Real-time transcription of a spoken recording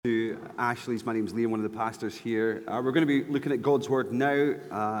Ashley's. My name's Liam, one of the pastors here. We're going to be looking at God's Word now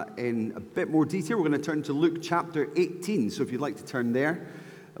in a bit more detail. We're going to turn to Luke chapter 18. So if you'd like to turn there,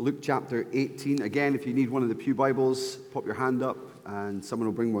 Luke chapter 18. Again, if you need one of the pew Bibles, pop your hand up and someone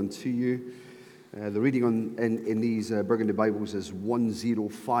will bring one to you. The reading in these Burgundy Bibles is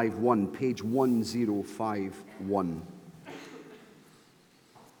 1051, page 1051.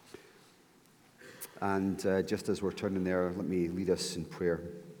 And just as we're turning there, let me lead us in prayer.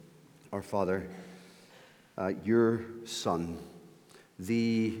 Our Father, your Son,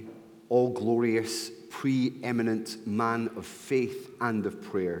 the all-glorious, preeminent man of faith and of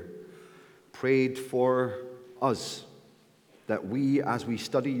prayer, prayed for us that we, as we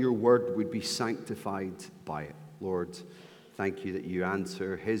study your word, would be sanctified by it. Lord, thank you that you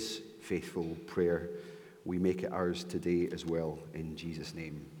answer his faithful prayer. We make it ours today as well, in Jesus'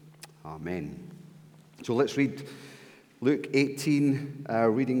 name. Amen. So let's read Luke 18,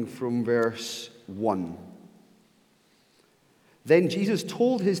 reading from verse 1. Then Jesus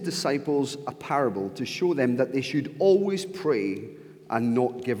told his disciples a parable to show them that they should always pray and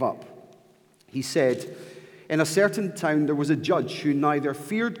not give up. He said, "In a certain town there was a judge who neither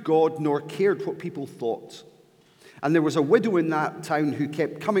feared God nor cared what people thought. And there was a widow in that town who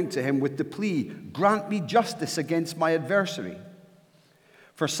kept coming to him with the plea, 'Grant me justice against my adversary.'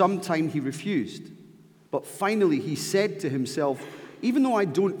 For some time he refused. But finally he said to himself, 'Even though I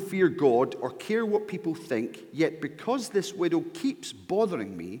don't fear God or care what people think, yet because this widow keeps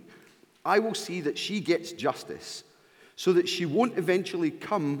bothering me, I will see that she gets justice, so that she won't eventually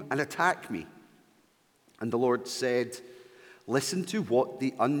come and attack me.' And the Lord said, 'Listen to what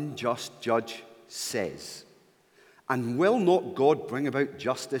the unjust judge says. And will not God bring about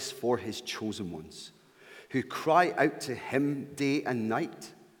justice for his chosen ones, who cry out to him day and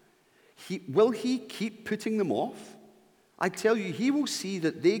night? Will he keep putting them off? I tell you, he will see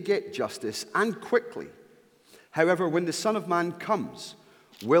that they get justice, and quickly. However, when the Son of Man comes,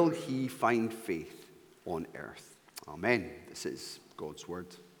 will he find faith on earth?'" Amen. This is God's word.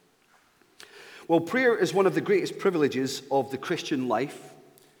 Well, prayer is one of the greatest privileges of the Christian life,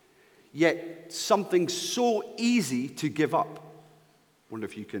 yet something so easy to give up. I wonder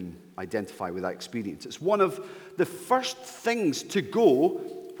if you can identify with that experience. It's one of the first things to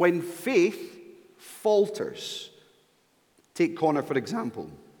go when faith falters. Take Connor, for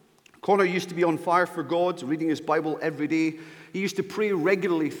example. Connor used to be on fire for God, reading his Bible every day. He used to pray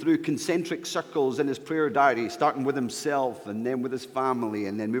regularly through concentric circles in his prayer diary, starting with himself and then with his family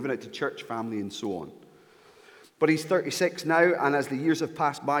and then moving out to church family and so on. But he's 36 now, and as the years have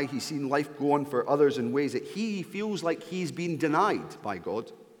passed by, he's seen life go on for others in ways that he feels like he's been denied by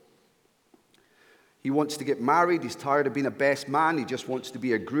God. He wants to get married. He's tired of being a best man. He just wants to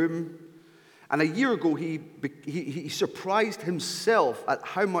be a groom. And a year ago, he surprised himself at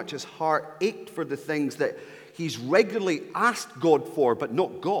how much his heart ached for the things that he's regularly asked God for, but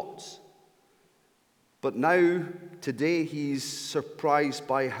not got. But now, today, he's surprised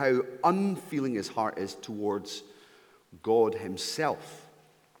by how unfeeling his heart is towards God himself.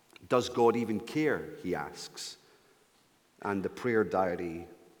 Does God even care, he asks. And the prayer diary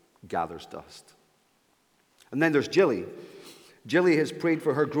gathers dust. And then there's Jilly. Jilly has prayed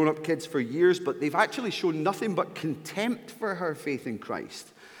for her grown-up kids for years, but they've actually shown nothing but contempt for her faith in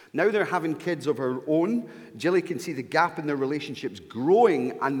Christ. Now they're having kids of her own. Jilly can see the gap in their relationships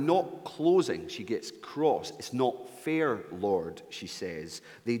growing and not closing. She gets cross. "It's not fair, Lord," she says.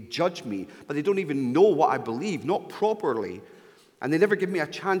 "They judge me, but they don't even know what I believe, not properly. And they never give me a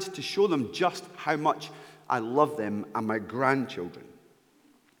chance to show them just how much I love them and my grandchildren."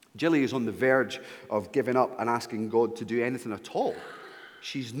 Jilly is on the verge of giving up and asking God to do anything at all.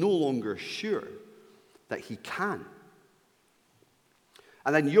 She's no longer sure that he can.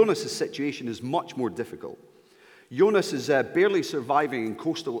 And then Jonas' situation is much more difficult. Jonas is barely surviving in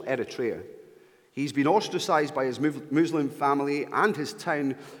coastal Eritrea. He's been ostracized by his Muslim family and his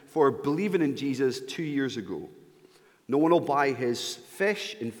town for believing in Jesus 2 years ago. No one will buy his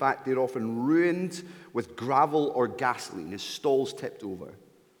fish. In fact, they're often ruined with gravel or gasoline. His stalls tipped over.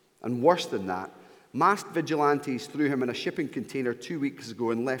 And worse than that, masked vigilantes threw him in a shipping container 2 weeks ago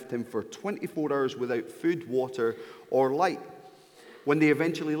and left him for 24 hours without food, water, or light. When they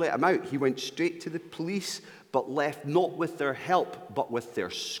eventually let him out, he went straight to the police, but left not with their help, but with their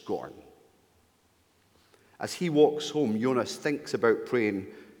scorn. As he walks home, Jonas thinks about praying,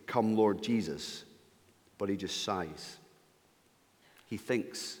 "Come, Lord Jesus," but he just sighs. He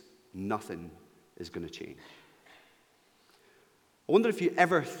thinks nothing is going to change. I wonder if you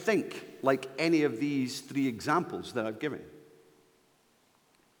ever think like any of these three examples that I've given.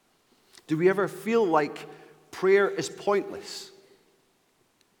 Do we ever feel like prayer is pointless?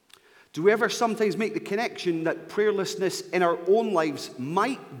 Do we ever sometimes make the connection that prayerlessness in our own lives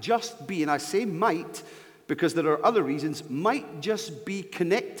might just be, and I say might because there are other reasons, might just be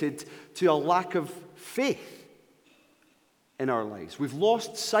connected to a lack of faith in our lives? We've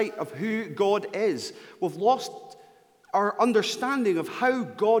lost sight of who God is. We've lost our understanding of how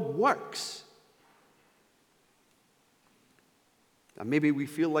God works. And maybe we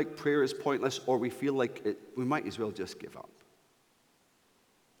feel like prayer is pointless, or we feel like we might as well just give up.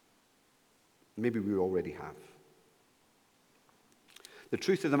 Maybe we already have. The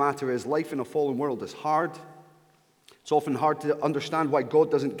truth of the matter is, life in a fallen world is hard. It's often hard to understand why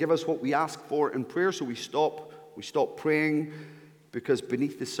God doesn't give us what we ask for in prayer, so we stop praying, because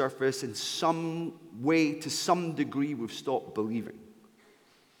beneath the surface, in some way, to some degree, we've stopped believing.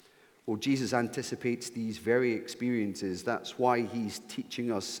 Well, Jesus anticipates these very experiences. That's why he's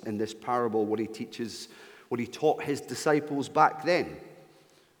teaching us in this parable what he taught his disciples back then.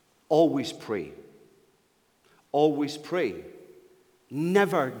 Always pray. Always pray.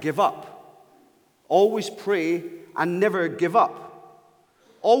 Never give up. Always pray and never give up.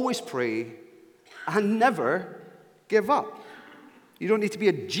 Always pray and never give up. You don't need to be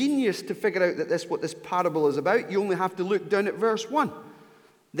a genius to figure out that that's what this parable is about. You only have to look down at verse 1.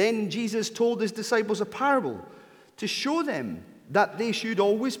 Then Jesus told his disciples a parable to show them that they should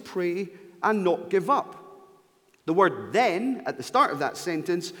always pray and not give up. The word then, at the start of that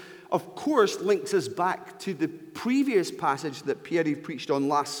sentence, of course, links us back to the previous passage that Pierre preached on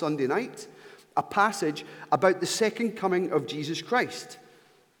last Sunday night, a passage about the second coming of Jesus Christ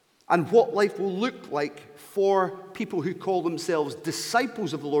and what life will look like for people who call themselves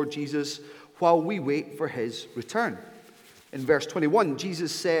disciples of the Lord Jesus while we wait for his return. In verse 21,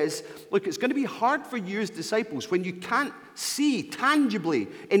 Jesus says, look, it's going to be hard for you as disciples when you can't see tangibly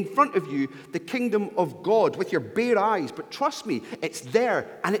in front of you the kingdom of God with your bare eyes. But trust me, it's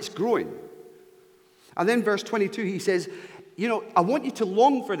there and it's growing. And then verse 22, he says, I want you to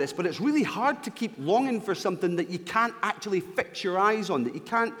long for this, but it's really hard to keep longing for something that you can't actually fix your eyes on, that you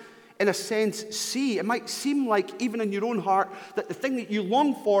can't, in a sense, see. It might seem like, even in your own heart, that the thing that you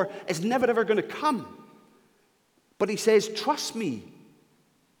long for is never, ever going to come. But he says, trust me,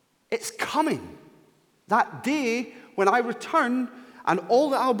 it's coming. That day when I return and all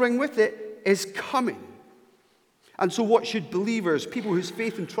that I'll bring with it is coming. And so what should believers, people whose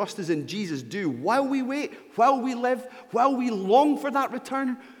faith and trust is in Jesus, do while we wait, while we live, while we long for that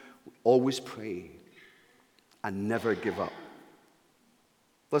return? Always pray and never give up.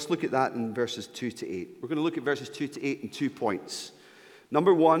 Let's look at that in verses 2 to 8. We're going to look at verses 2 to 8 in 2 points.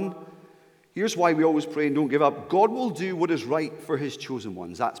 Number one, here's why we always pray and don't give up. God will do what is right for his chosen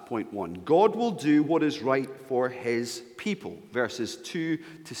ones. That's point one. God will do what is right for his people. Verses 2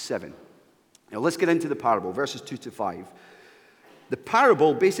 to 7. Now let's get into the parable, verses 2 to 5. The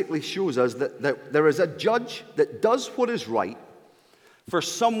parable basically shows us that there is a judge that does what is right for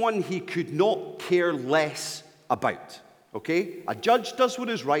someone he could not care less about. Okay? A judge does what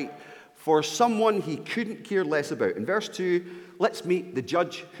is right for someone he couldn't care less about. In verse 2, let's meet the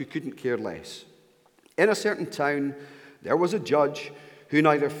judge who couldn't care less. In a certain town, there was a judge who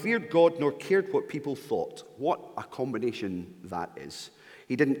neither feared God nor cared what people thought. What a combination that is.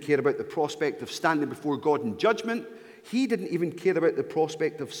 He didn't care about the prospect of standing before God in judgment. He didn't even care about the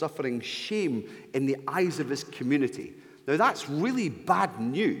prospect of suffering shame in the eyes of his community. Now, that's really bad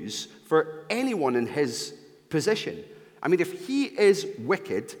news for anyone in his position. I mean, if he is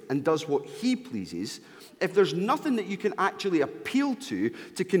wicked and does what he pleases, if there's nothing that you can actually appeal to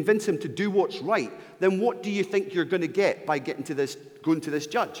convince him to do what's right, then what do you think you're going to get by going to this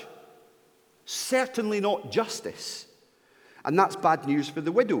judge? Certainly not justice. And that's bad news for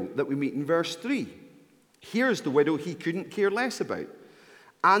the widow that we meet in verse 3. Here's the widow he couldn't care less about.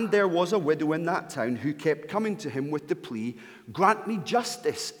 And there was a widow in that town who kept coming to him with the plea, grant me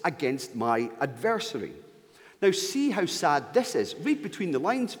justice against my adversary. Now see how sad this is. Read between the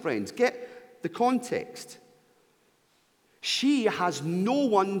lines, friends. Get the context. She has no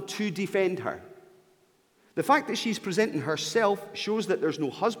one to defend her. The fact that she's presenting herself shows that there's no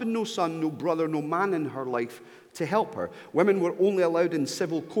husband, no son, no brother, no man in her life to help her. Women were only allowed in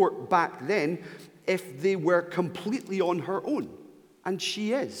civil court back then if they were completely on her own. And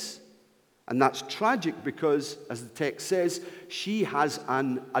she is. And that's tragic because, as the text says, she has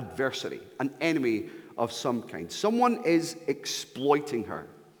an adversary, an enemy of some kind. Someone is exploiting her.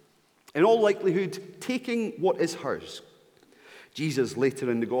 In all likelihood, taking what is hers. Jesus,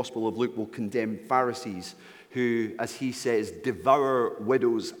 later in the Gospel of Luke, will condemn Pharisees who, as he says, devour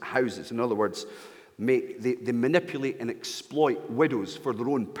widows' houses. In other words, they manipulate and exploit widows for their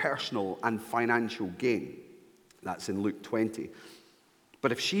own personal and financial gain. That's in Luke 20.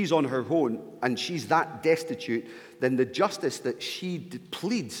 But if she's on her own and she's that destitute, then the justice that she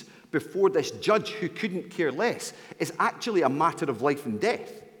pleads before this judge who couldn't care less is actually a matter of life and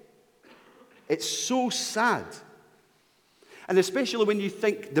death. It's so sad. And especially when you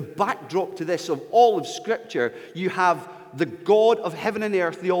think the backdrop to this of all of Scripture, you have the God of heaven and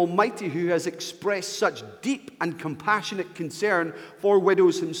earth, the Almighty, who has expressed such deep and compassionate concern for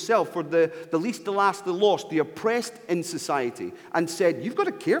widows himself, for the least, the last, the lost, the oppressed in society, and said, you've got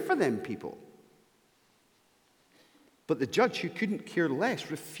to care for them people. But the judge, who couldn't care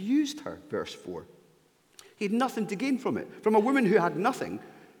less, refused her, verse 4. He had nothing to gain from it. From a woman who had nothing,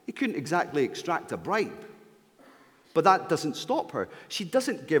 he couldn't exactly extract a bribe. But that doesn't stop her. She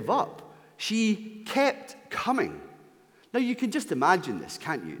doesn't give up. She kept coming. Now, you can just imagine this,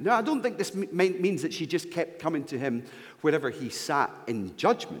 can't you? Now, I don't think this means that she just kept coming to him wherever he sat in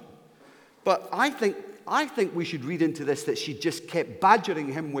judgment. But I think we should read into this that she just kept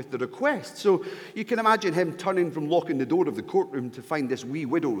badgering him with the request. So you can imagine him turning from locking the door of the courtroom to find this wee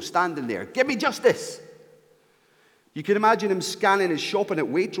widow standing there. Give me justice. You can imagine him scanning his shopping at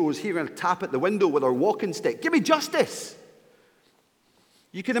Waitrose, hearing her tap at the window with her walking stick. Give me justice.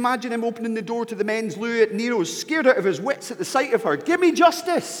 You can imagine him opening the door to the men's loo at Nero's, scared out of his wits at the sight of her. Give me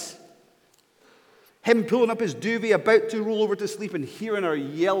justice. Him pulling up his duvet, about to roll over to sleep, and hearing her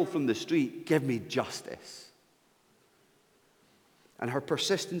yell from the street, give me justice. And her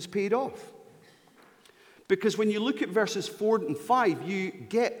persistence paid off. Because when you look at verses 4 and 5, you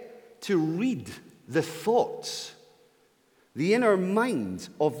get to read the thoughts, the inner mind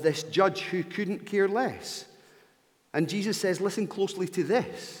of this judge who couldn't care less. And Jesus says, listen closely to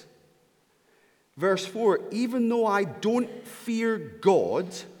this. Verse 4, even though I don't fear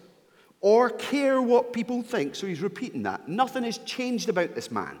God or care what people think, so he's repeating that. Nothing has changed about this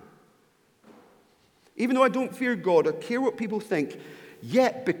man. Even though I don't fear God or care what people think,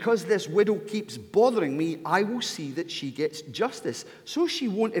 yet because this widow keeps bothering me, I will see that she gets justice, so she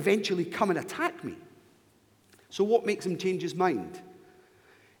won't eventually come and attack me. So what makes him change his mind?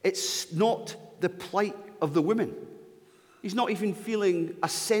 It's not the plight of the woman. He's not even feeling a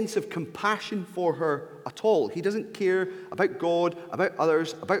sense of compassion for her at all. He doesn't care about God, about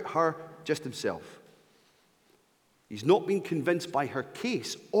others, about her, just himself. He's not been convinced by her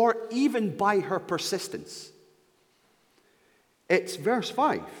case or even by her persistence. It's verse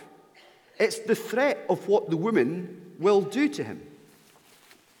 5. It's the threat of what the woman will do to him.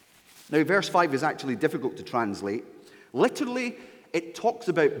 Now, verse 5 is actually difficult to translate. Literally, it talks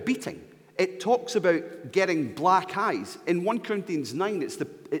about beating. It talks about getting black eyes. In 1 Corinthians 9,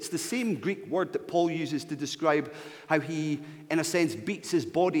 it's the same Greek word that Paul uses to describe how he, in a sense, beats his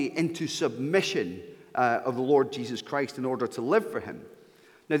body into submission of the Lord Jesus Christ in order to live for him.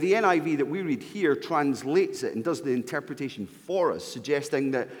 Now, the NIV that we read here translates it and does the interpretation for us,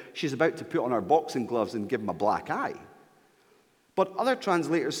 suggesting that she's about to put on her boxing gloves and give him a black eye. But other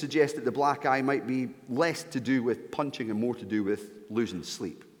translators suggest that the black eye might be less to do with punching and more to do with losing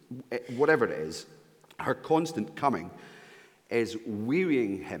sleep. Whatever it is, her constant coming is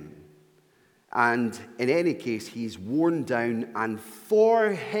wearying him. And in any case, he's worn down, and for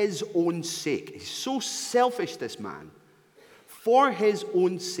his own sake, he's so selfish, this man, for his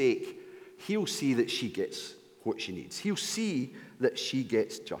own sake, he'll see that she gets what she needs. He'll see that she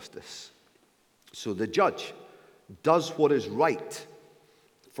gets justice. So the judge does what is right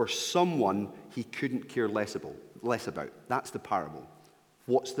for someone he couldn't care less about. That's the parable.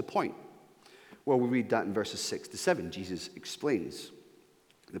 What's the point? Well, we read that in verses 6 to 7. Jesus explains.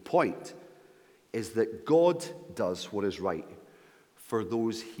 The point is that God does what is right for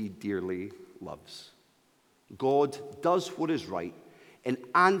those he dearly loves. God does what is right in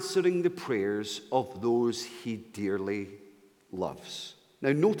answering the prayers of those he dearly loves.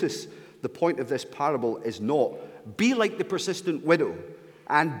 Now, notice the point of this parable is not be like the persistent widow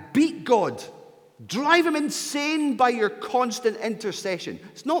and beat God. Drive him insane by your constant intercession.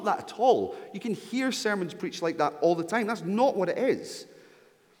 It's not that at all. You can hear sermons preached like that all the time. That's not what it is.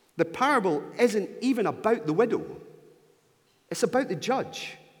 The parable isn't even about the widow. It's about the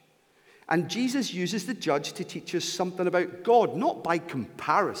judge. And Jesus uses the judge to teach us something about God, not by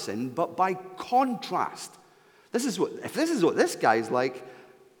comparison, but by contrast. If this is what this guy's like,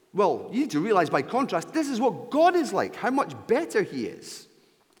 well, you need to realize by contrast, this is what God is like, how much better he is.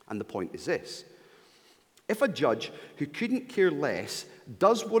 And the point is this. If a judge who couldn't care less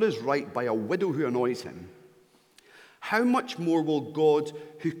does what is right by a widow who annoys him, how much more will God,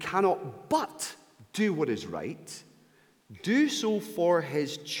 who cannot but do what is right, do so for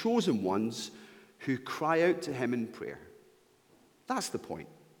his chosen ones who cry out to him in prayer? That's the point.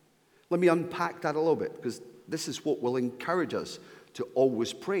 Let me unpack that a little bit, because this is what will encourage us to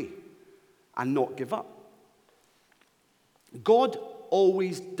always pray and not give up. God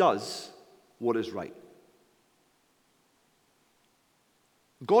always does what is right.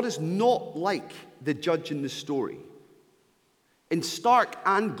 God is not like the judge in the story. In stark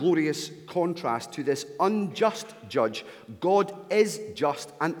and glorious contrast to this unjust judge, God is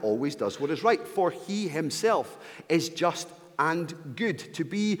just and always does what is right, for he himself is just and good. To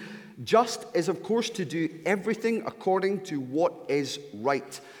be just is, of course, to do everything according to what is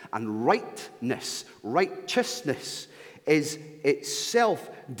right. And righteousness, is itself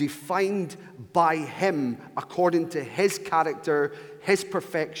defined by him according to his character, his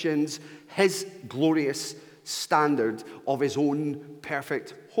perfections, his glorious standard of his own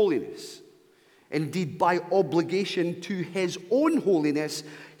perfect holiness. Indeed, by obligation to his own holiness,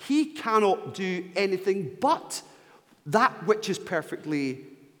 he cannot do anything but that which is perfectly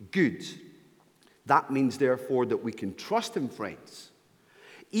good. That means, therefore, that we can trust him, friends,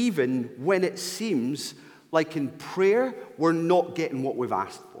 even when it seems like in prayer we're not getting what we've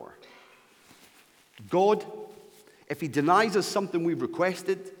asked for. God, if he denies us something we've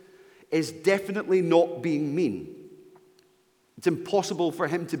requested, is definitely not being mean. It's impossible for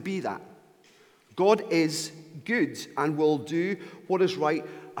him to be that. God is good and will do what is right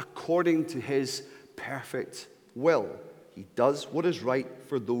according to his perfect will. He does what is right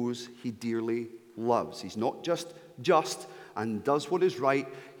for those he dearly loves. He's not just and does what is right.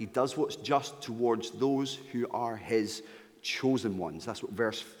 He does what's just towards those who are his chosen ones. That's what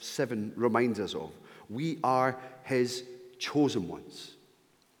verse 7 reminds us of. We are his chosen ones.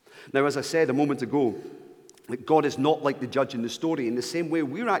 Now, as I said a moment ago, that God is not like the judge in the story. In the same way,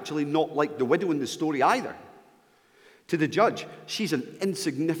 we're actually not like the widow in the story either. To the judge, she's an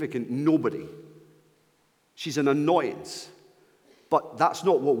insignificant nobody. She's an annoyance. But that's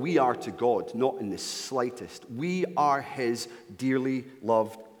not what we are to God, not in the slightest. We are his dearly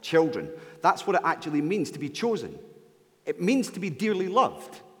loved children. That's what it actually means to be chosen. It means to be dearly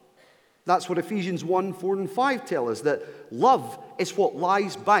loved. That's what Ephesians 1, 4, and 5 tell us, that love is what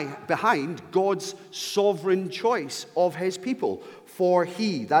lies behind God's sovereign choice of his people. For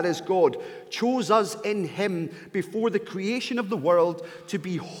he, that is God, chose us in him before the creation of the world to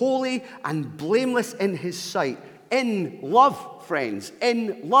be holy and blameless in his sight. In love, friends,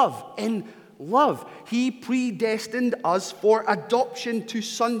 in love. He predestined us for adoption to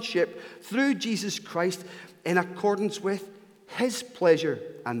sonship through Jesus Christ in accordance with his pleasure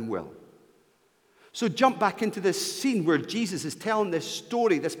and will. So jump back into this scene where Jesus is telling this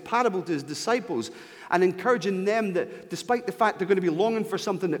story, this parable to his disciples, and encouraging them that despite the fact they're going to be longing for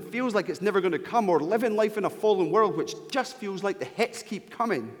something that feels like it's never going to come, or living life in a fallen world which just feels like the hits keep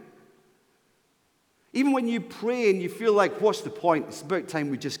coming. Even when you pray and you feel like, what's the point? It's about time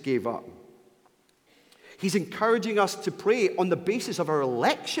we just gave up. He's encouraging us to pray on the basis of our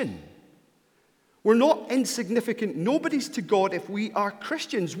election. We're not insignificant nobodies to God if we are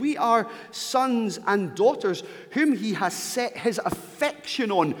Christians. We are sons and daughters whom he has set his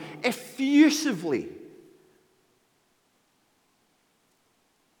affection on effusively.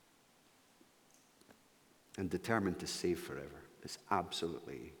 And determined to save forever. It's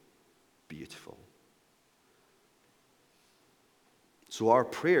absolutely beautiful. So our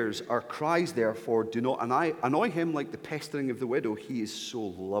prayers, our cries, therefore, do not annoy him like the pestering of the widow. He is so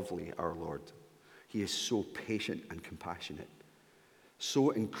lovely, our Lord. He is so patient and compassionate, so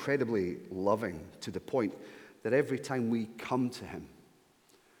incredibly loving, to the point that every time we come to him,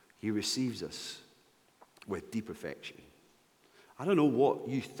 he receives us with deep affection. I don't know what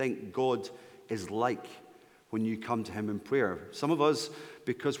you think God is like when you come to him in prayer. Some of us,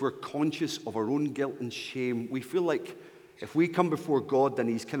 because we're conscious of our own guilt and shame, we feel like if we come before God, then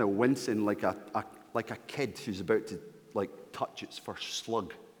he's kind of wincing like a kid who's about to touch its first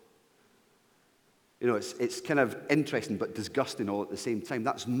slug. You know, it's kind of interesting but disgusting all at the same time.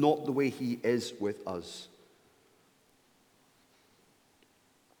 That's not the way he is with us.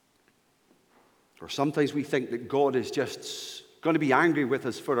 Or sometimes we think that God is just going to be angry with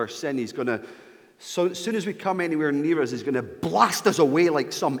us for our sin. He's going to, so as soon as we come anywhere near us, he's going to blast us away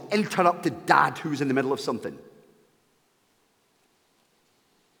like some interrupted dad who's in the middle of something.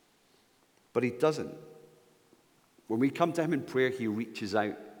 But he doesn't. When we come to him in prayer, he reaches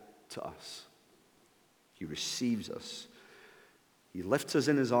out to us. He receives us. He lifts us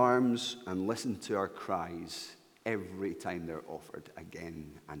in his arms and listens to our cries every time they're offered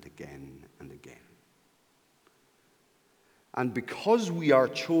again and again and again. And because we are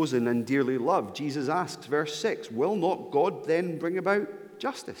chosen and dearly loved, Jesus asks, verse 6, will not God then bring about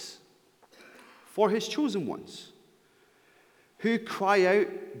justice for his chosen ones who cry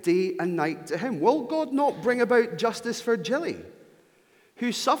out day and night to him? Will God not bring about justice for Jilly,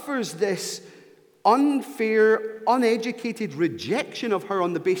 who suffers this unfair, uneducated rejection of her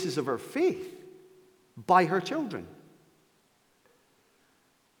on the basis of her faith by her children.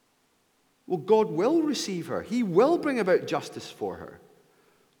 Well, God will receive her. He will bring about justice for her.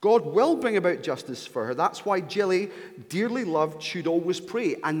 God will bring about justice for her. That's why Jilly, dearly loved, should always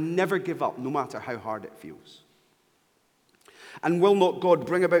pray and never give up, no matter how hard it feels. And will not God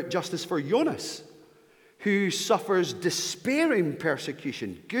bring about justice for Jonas, who suffers despairing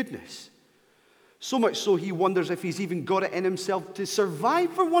persecution? Goodness. So much so he wonders if he's even got it in himself to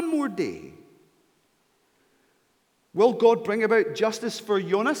survive for one more day. Will God bring about justice for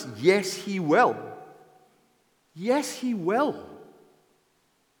Jonas? Yes, he will. Yes, he will.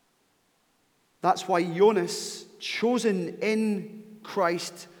 That's why Jonas, chosen in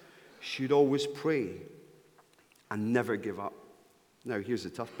Christ, should always pray and never give up. Now, here's the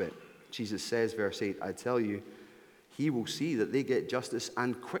tough bit. Jesus says, verse 8, I tell you, he will see that they get justice,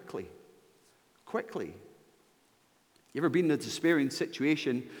 and quickly. Quickly. You ever been in a despairing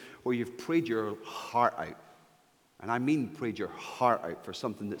situation where you've prayed your heart out? And I mean prayed your heart out for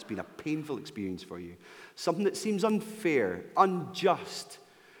something that's been a painful experience for you. Something that seems unfair, unjust.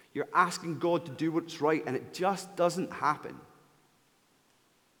 You're asking God to do what's right, and it just doesn't happen.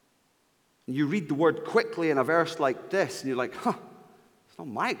 And you read the word quickly in a verse like this, and you're like, it's not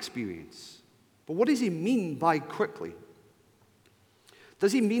my experience. But what does he mean by quickly?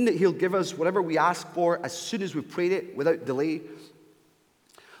 Does he mean that he'll give us whatever we ask for as soon as we've prayed it, without delay?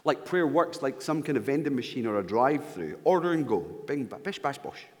 Like prayer works like some kind of vending machine or a drive-through. Order and go. Bing, bish, bash,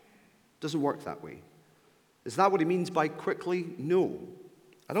 bosh. Doesn't work that way. Is that what he means by quickly? No.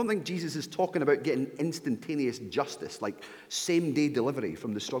 I don't think Jesus is talking about getting instantaneous justice, like same-day delivery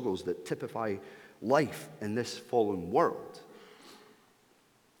from the struggles that typify life in this fallen world.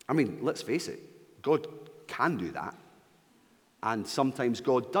 I mean, let's face it, God can do that. And sometimes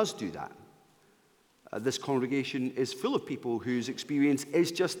God does do that. This congregation is full of people whose experience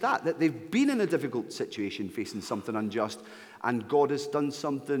is just that they've been in a difficult situation facing something unjust, and God has done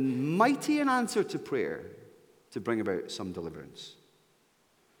something mighty in answer to prayer to bring about some deliverance.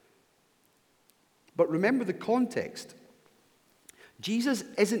 But remember the context. Jesus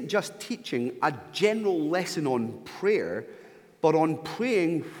isn't just teaching a general lesson on prayer, but on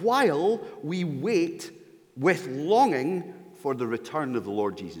praying while we wait with longing for the return of the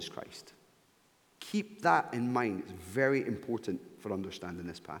Lord Jesus Christ. Keep that in mind. It's very important for understanding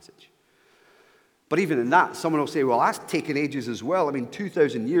this passage. But even in that, someone will say, well, that's taken ages as well. I mean,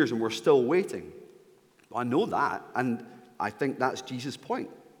 2,000 years and we're still waiting. Well, I know that, and I think that's Jesus' point.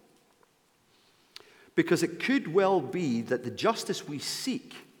 Because it could well be that the justice we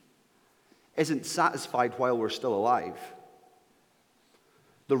seek isn't satisfied while we're still alive.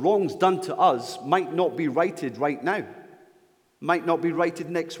 The wrongs done to us might not be righted right now, might not be righted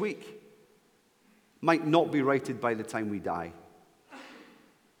next week, might not be righted by the time we die.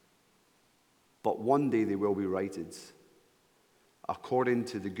 But one day they will be righted according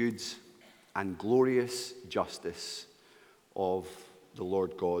to the good and glorious justice of the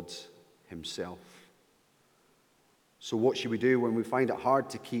Lord God himself. So what should we do when we find it hard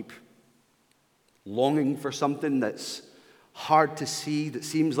to keep longing for something that's hard to see, that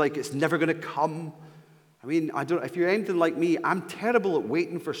seems like it's never going to come? I mean, if you're anything like me, I'm terrible at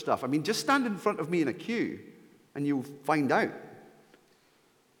waiting for stuff. I mean, just stand in front of me in a queue and you'll find out.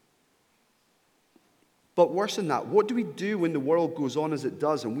 But worse than that, what do we do when the world goes on as it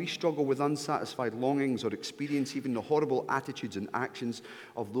does and we struggle with unsatisfied longings or experience even the horrible attitudes and actions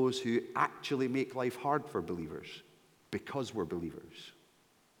of those who actually make life hard for believers because we're believers?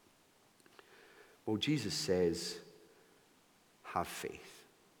 Well, Jesus says, have faith.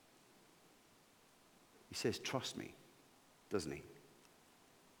 He says, trust me, doesn't he?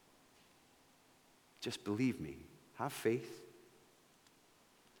 Just believe me. Have faith.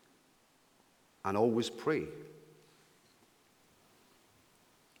 And always pray.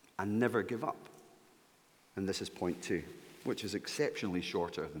 And never give up. And this is point 2, which is exceptionally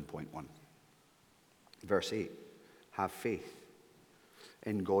shorter than point 1. Verse 8, have faith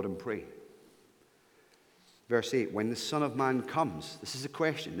in God and pray. Verse 8, when the Son of Man comes, this is a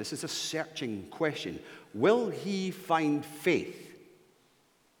question, this is a searching question. Will he find faith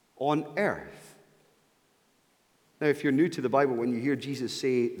on earth? Now, if you're new to the Bible, when you hear Jesus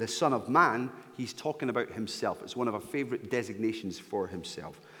say the Son of Man, he's talking about himself. It's one of our favorite designations for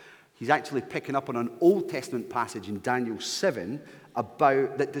himself. He's actually picking up on an Old Testament passage in Daniel 7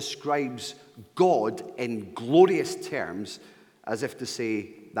 that describes God in glorious terms, as if to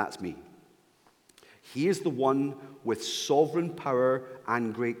say, that's me. He is the one with sovereign power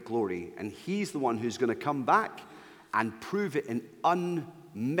and great glory, and he's the one who's going to come back and prove it in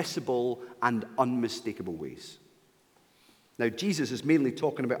unmissable and unmistakable ways. Now, Jesus is mainly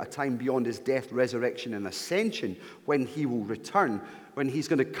talking about a time beyond his death, resurrection, and ascension when he will return, when he's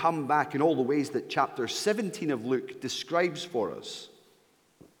going to come back in all the ways that chapter 17 of Luke describes for us.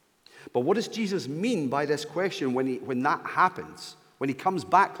 But what does Jesus mean by this question when that happens? When he comes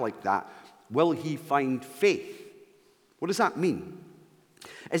back like that, will he find faith? What does that mean?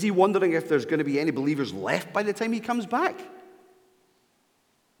 Is he wondering if there's going to be any believers left by the time he comes back?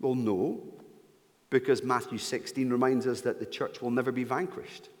 Well, no, because Matthew 16 reminds us that the church will never be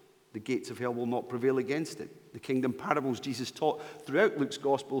vanquished. The gates of hell will not prevail against it. The kingdom parables Jesus taught throughout Luke's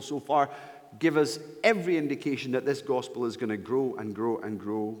gospel so far give us every indication that this gospel is going to grow and grow and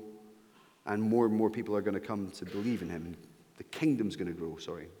grow, and more people are going to come to believe in him. The kingdom's going to grow,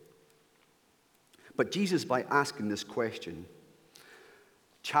 But Jesus, by asking this question,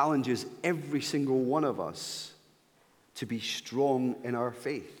 challenges every single one of us to be strong in our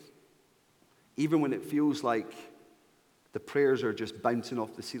faith, even when it feels like the prayers are just bouncing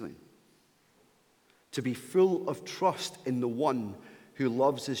off the ceiling. To be full of trust in the one who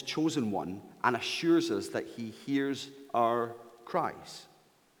loves his chosen one and assures us that he hears our cries.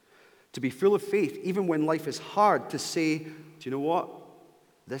 To be full of faith even when life is hard, to say, do you know what?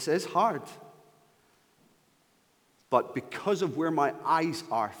 This is hard. But because of where my eyes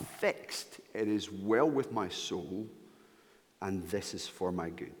are fixed, it is well with my soul, and this is for my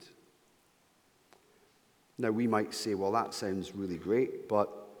good. Now, we might say, well, that sounds really great, but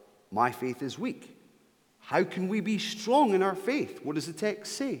my faith is weak. How can we be strong in our faith? What does the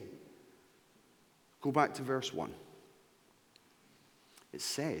text say? Go back to verse 1. It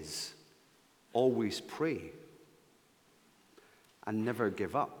says, always pray and never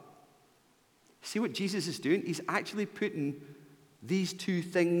give up. See what Jesus is doing? He's actually putting these two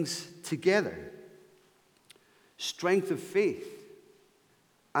things together. Strength of faith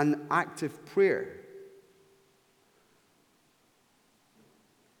and active prayer.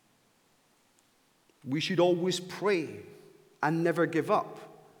 We should always pray and never give up.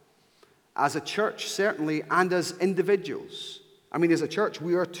 As a church, certainly, and as individuals. I mean, as a church,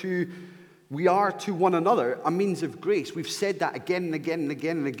 we are to one another a means of grace. We've said that again and again and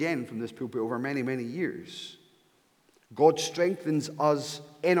again and again from this pulpit over many, many years. God strengthens us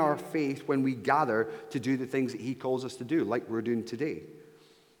in our faith when we gather to do the things that he calls us to do, like we're doing today.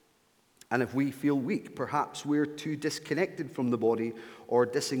 And if we feel weak, perhaps we're too disconnected from the body or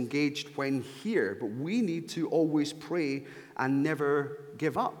disengaged when here. But we need to always pray and never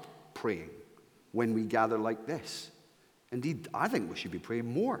give up praying when we gather like this. Indeed, I think we should be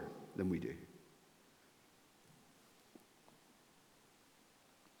praying more than we do.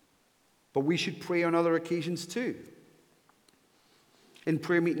 But we should pray on other occasions too. In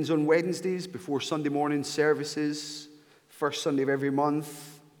prayer meetings on Wednesdays, before Sunday morning services, first Sunday of every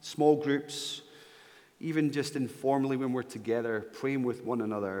month, small groups, even just informally when we're together, praying with one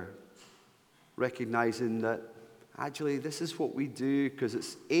another, recognizing that actually this is what we do because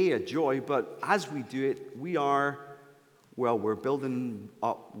it's a joy, but as we do it, we're building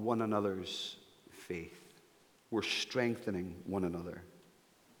up one another's faith. We're strengthening one another.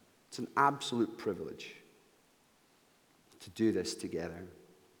 It's an absolute privilege to do this together.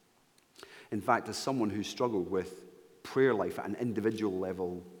 In fact, as someone who struggled with prayer life at an individual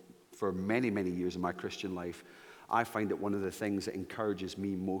level for many, many years in my Christian life, I find that one of the things that encourages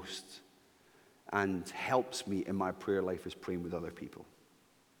me most and helps me in my prayer life is praying with other people.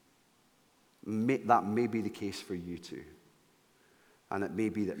 That may be the case for you too. And it may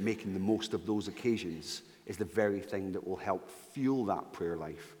be that making the most of those occasions is the very thing that will help fuel that prayer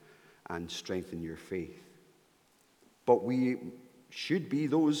life and strengthen your faith. But we should be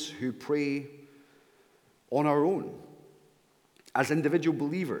those who pray on our own, as individual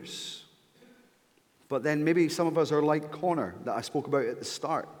believers. But then maybe some of us are like Connor that I spoke about at the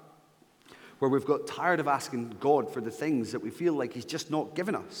start, where we've got tired of asking God for the things that we feel like he's just not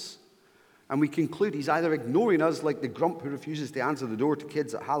given us. And we conclude he's either ignoring us like the grump who refuses to answer the door to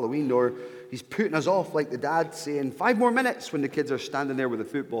kids at Halloween, or he's putting us off like the dad saying 5 more minutes when the kids are standing there with a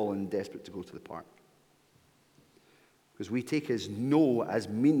football and desperate to go to the park. Because we take his no as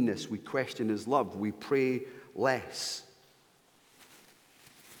meanness, we question his love, we pray less.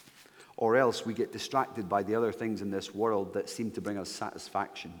 Or else we get distracted by the other things in this world that seem to bring us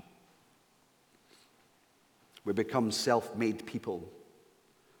satisfaction. We become self-made people,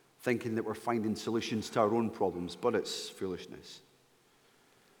 thinking that we're finding solutions to our own problems, but it's foolishness.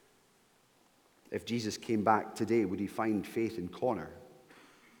 If Jesus came back today, would he find faith in Connor?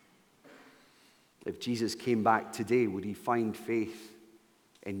 If Jesus came back today, would he find faith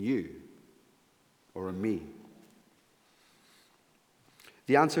in you or in me?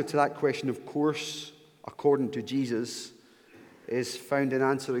 The answer to that question, of course, according to Jesus, is found in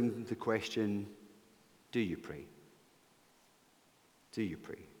answering the question, do you pray? Do you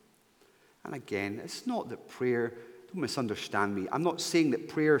pray? And again, it's not that prayer, don't misunderstand me, I'm not saying that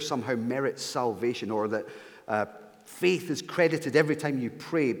prayer somehow merits salvation or that faith is credited every time you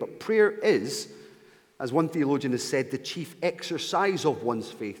pray, but prayer is, as one theologian has said, the chief exercise of one's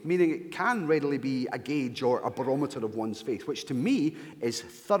faith, meaning it can readily be a gauge or a barometer of one's faith, which to me is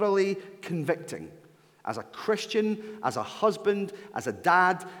thoroughly convicting. As a Christian, as a husband, as a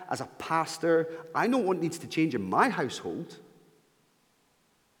dad, as a pastor, I know what needs to change in my household,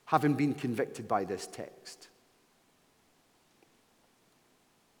 having been convicted by this text.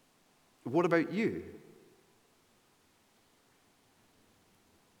 What about you?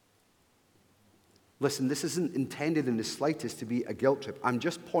 Listen, this isn't intended in the slightest to be a guilt trip. I'm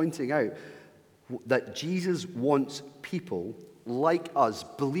just pointing out that Jesus wants people like us,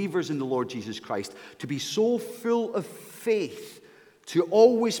 believers in the Lord Jesus Christ, to be so full of faith, to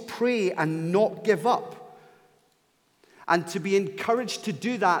always pray and not give up, and to be encouraged to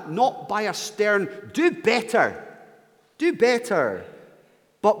do that not by a stern, do better,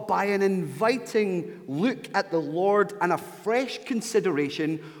 but by an inviting look at the Lord and a fresh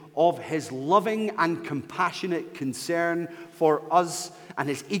consideration of his loving and compassionate concern for us and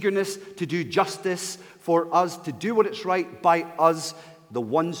his eagerness to do justice for us, to do what is right by us, the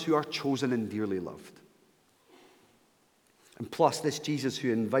ones who are chosen and dearly loved. And plus, this Jesus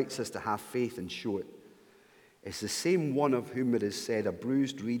who invites us to have faith and show it is the same one of whom it is said, a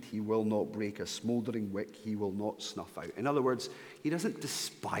bruised reed he will not break, a smouldering wick he will not snuff out. In other words, he doesn't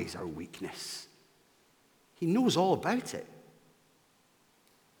despise our weakness. He knows all about it.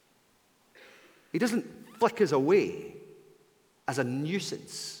 He doesn't flick us away as a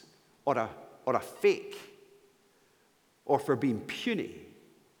nuisance or a fake or for being puny.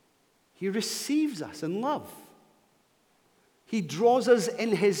 He receives us in love. He draws us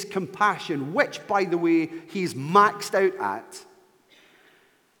in his compassion, which, by the way, he's maxed out at,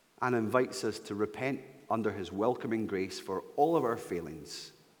 and invites us to repent under his welcoming grace for all of our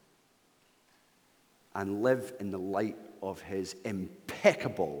failings and live in the light of his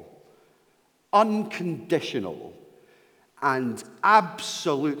impeccable, unconditional, and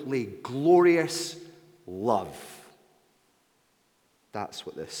absolutely glorious love. That's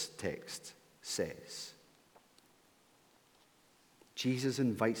what this text says. Jesus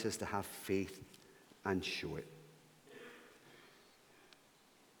invites us to have faith and show it.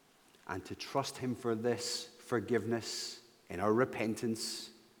 And to trust him for this forgiveness in our repentance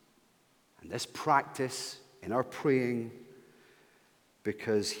and this practice in our praying,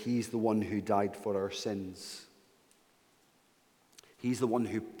 because he's the one who died for our sins. He's the one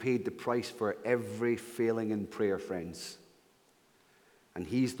who paid the price for every failing in prayer, friends. And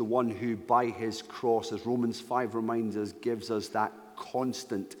he's the one who, by his cross, as Romans 5 reminds us, gives us that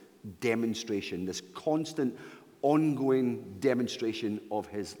constant demonstration, this constant, ongoing demonstration of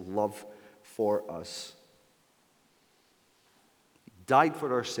his love for us. He died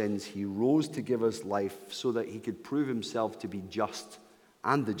for our sins. He rose to give us life so that he could prove himself to be just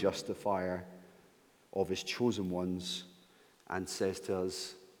and the justifier of his chosen ones, and says to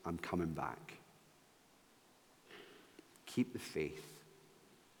us, I'm coming back. Keep the faith.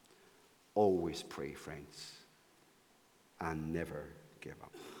 Always pray, friends, and never give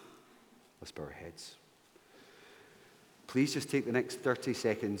up. Let's bow our heads. Please just take the next 30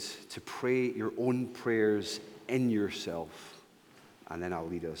 seconds to pray your own prayers in yourself, and then I'll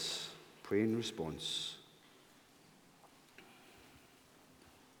lead us. Pray in response.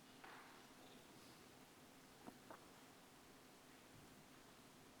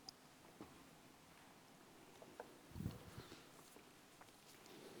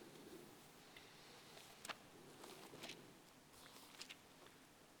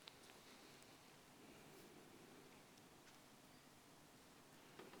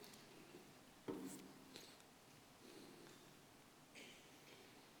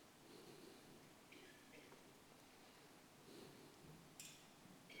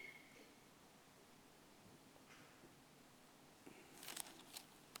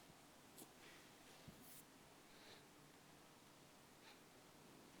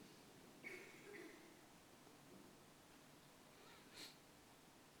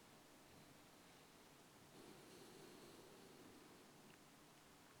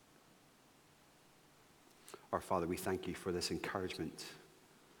 Our Father, we thank you for this encouragement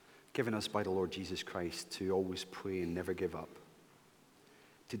given us by the Lord Jesus Christ to always pray and never give up,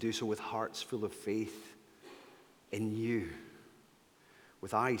 to do so with hearts full of faith in you,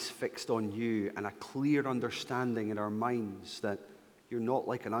 with eyes fixed on you and a clear understanding in our minds that You're not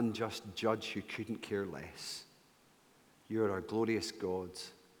like an unjust judge who couldn't care less. You are our glorious God,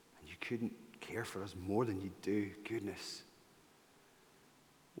 and you couldn't care for us more than you do. Goodness.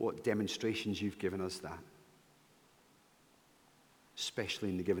 What demonstrations you've given us that. Especially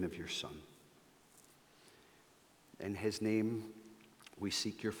in the giving of your Son. In his name, we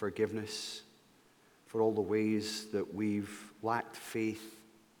seek your forgiveness for all the ways that we've lacked faith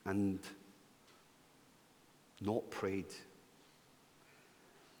and not prayed.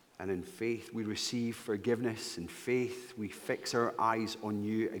 And in faith, we receive forgiveness. In faith, we fix our eyes on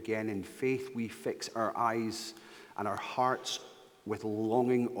you again. In faith, we fix our eyes and our hearts with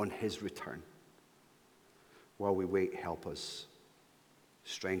longing on his return. While we wait, help us,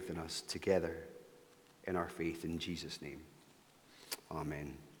 strengthen us together in our faith in Jesus' name.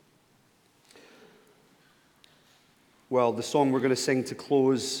 Amen. Well, the song we're going to sing to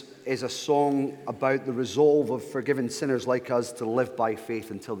close is a song about the resolve of forgiven sinners like us to live by faith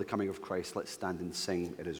until the coming of Christ. Let's stand and sing. It is